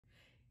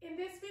In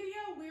this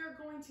video, we are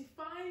going to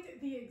find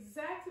the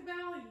exact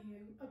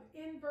value of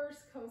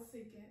inverse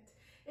cosecant.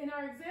 In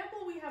our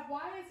example, we have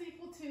y is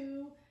equal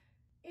to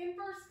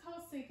inverse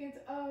cosecant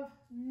of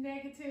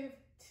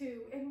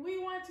 -2, and we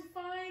want to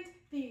find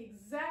the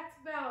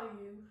exact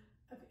value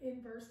of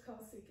inverse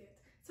cosecant.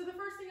 So the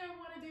first thing I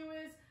want to do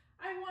is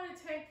I want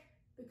to take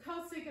the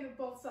cosecant of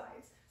both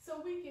sides. So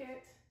we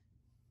get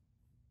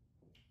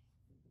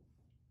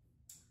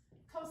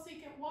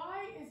cosecant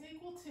y is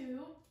equal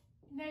to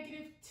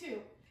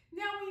 -2.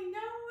 Now we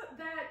know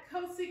that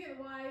cosecant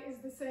y is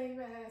the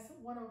same as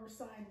 1 over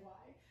sine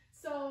y.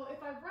 So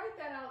if I write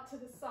that out to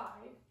the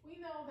side, we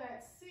know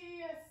that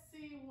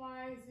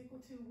CSCY is equal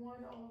to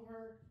 1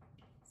 over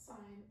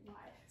sine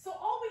y. So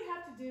all we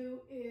have to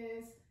do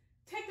is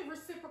take the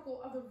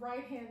reciprocal of the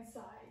right-hand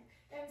side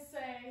and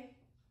say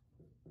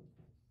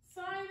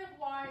sine of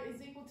y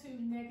is equal to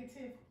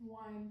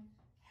 -1/2.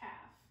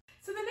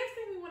 So the next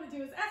thing we want to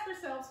do is ask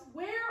ourselves,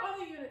 where on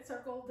the unit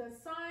circle does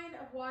sine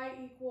of y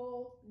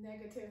equal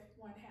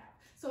 -1/2?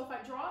 So if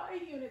I draw a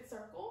unit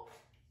circle,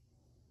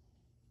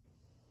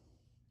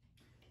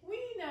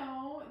 we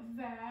know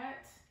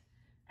that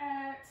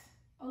at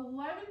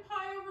 11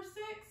 pi over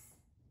 6,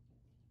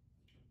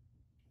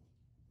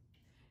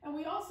 and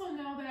we also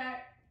know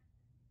that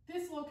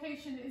this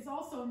location is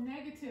also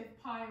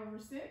 -pi over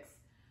 6,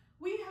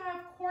 we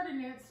have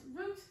coordinates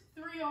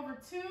 √3 over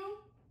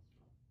 2,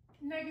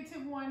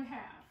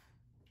 -1/2.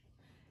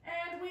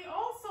 And we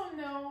also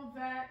know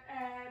that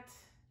at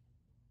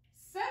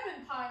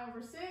 7 pi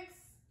over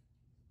 6,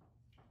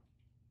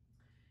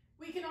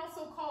 we can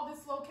also call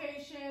this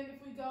location,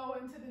 if we go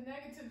into the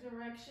negative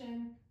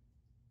direction,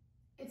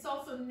 it's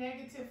also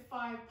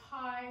 -5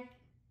 pi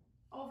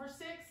over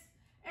 6.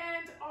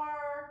 And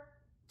our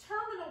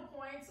terminal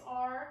points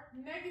are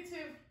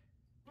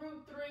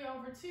 -√3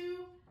 over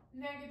 2,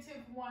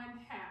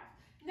 -1/2.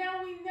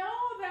 Now we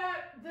know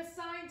that the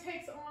sine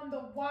takes on the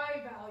y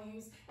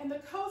values and the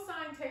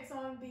cosine takes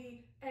on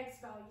the x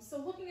values. So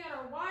looking at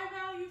our y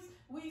values,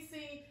 we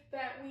see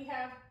that we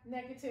have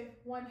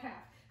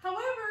 -1/2.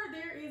 However,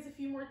 there is a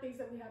few more things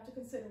that we have to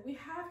consider. We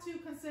have to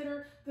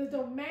consider the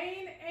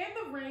domain and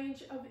the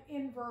range of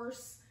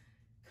inverse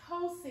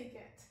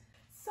cosecant.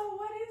 So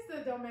what is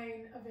the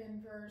domain of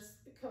inverse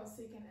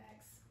cosecant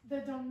x?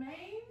 The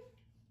domain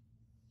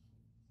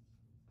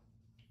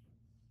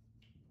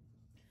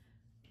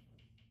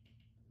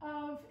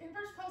of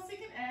inverse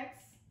cosecant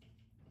x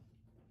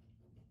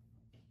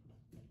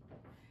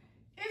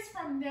is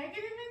from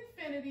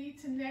 -infinity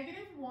to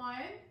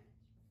 -1,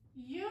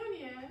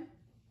 union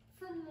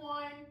from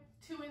 1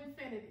 to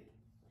infinity.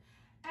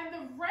 And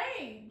the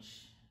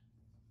range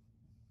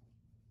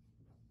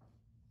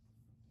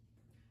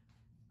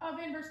of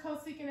inverse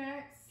cosecant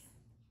x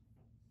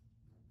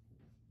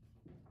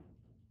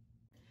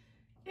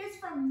is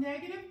from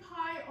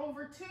 -pi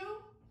over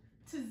 2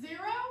 to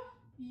 0,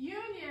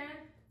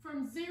 union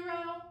from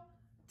 0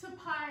 to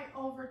pi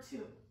over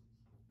 2.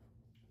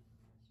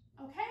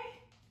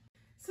 Okay?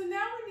 So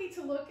now we need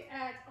to look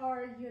at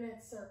our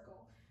unit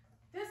circle.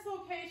 This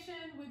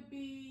location would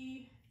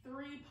be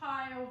 3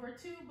 pi over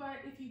 2,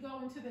 but if you go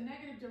into the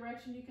negative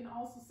direction, you can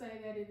also say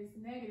that it is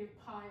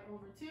 -pi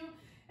over 2.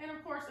 And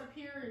of course, up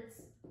here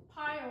it's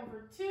pi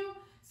over 2.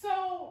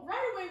 So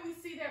right away we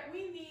see that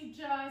we need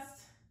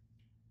just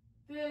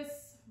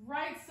this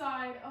right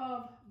side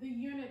of the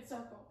unit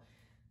circle.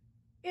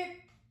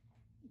 It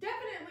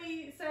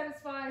definitely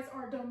satisfies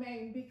our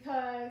domain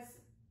because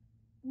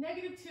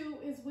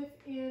 -2 is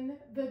within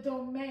the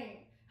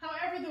domain.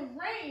 However, the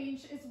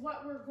range is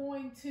what we're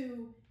going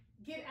to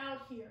get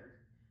out here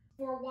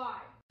for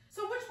y.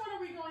 So which one are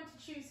we going to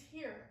choose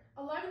here?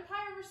 11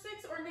 pi over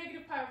 6 or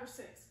 -pi over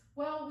 6?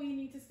 Well, we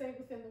need to stay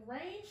within the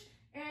range,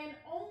 and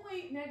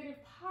only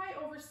 -pi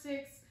over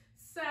 6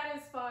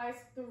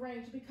 satisfies the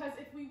range, because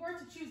if we were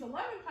to choose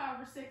 11 pi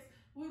over 6,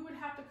 we would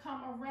have to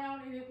come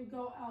around and it would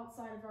go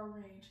outside of our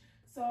range.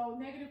 So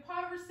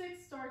 -pi over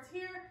 6 starts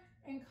here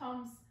and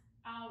comes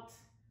out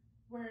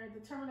where the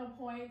terminal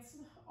points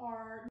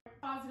are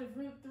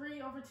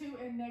 +√3 over 2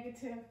 and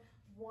 -1/2.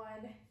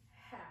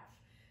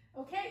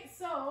 Okay,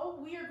 so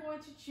we are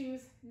going to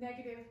choose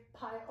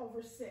 -pi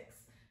over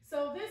 6.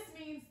 So this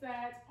means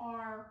that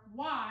our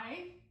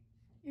y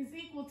is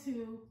equal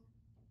to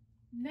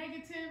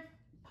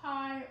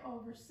 -pi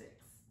over 6.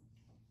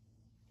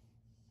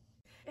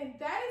 And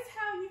that is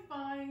how you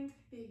find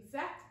the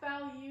exact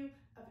value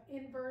of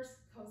inverse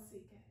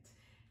cosecant.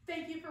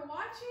 Thank you for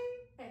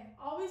watching, and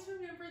always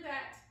remember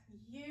that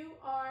you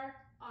are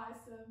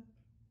awesome.